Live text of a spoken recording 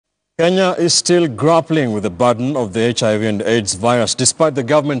Kenya is still grappling with the burden of the HIV and AIDS virus despite the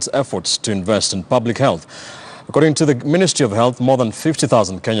government's efforts to invest in public health. According to the Ministry of Health, more than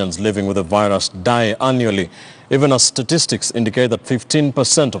 50,000 Kenyans living with the virus die annually, even as statistics indicate that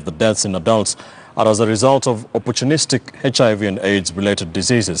 15% of the deaths in adults are as a result of opportunistic HIV and AIDS-related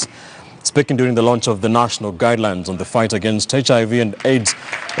diseases. Speaking during the launch of the national guidelines on the fight against HIV and AIDS,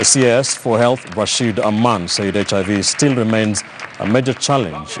 the CAS for Health, Rashid Aman, said HIV still remains a major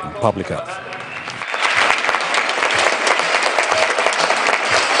challenge in public health.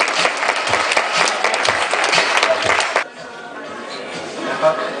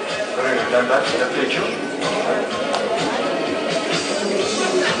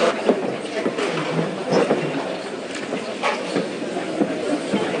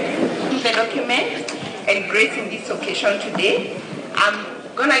 The document and gracing this occasion today. I'm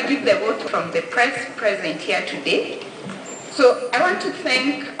going to give the vote from the press present here today. So I want to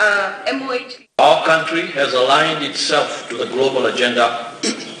thank MOH. Our country has aligned itself to the global agenda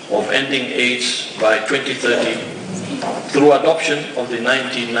of ending AIDS by 2030 through adoption of the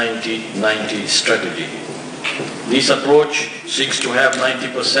 1990 strategy. This approach seeks to have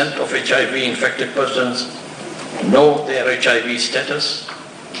 90% of HIV-infected persons know their HIV status,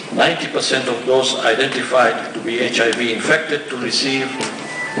 90% of those identified to be HIV-infected to receive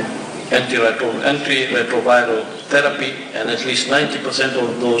antiretroviral therapy, and at least 90%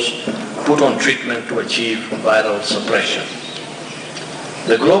 of those put on treatment to achieve viral suppression.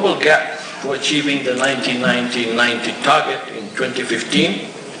 The global gap to achieving the 1990 target in 2015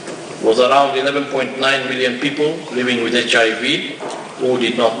 was around 11.9 million people living with HIV who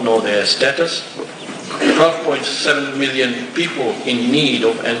did not know their status, 12.7 million people in need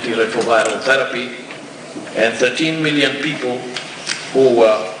of antiretroviral therapy, and 13 million people who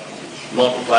were not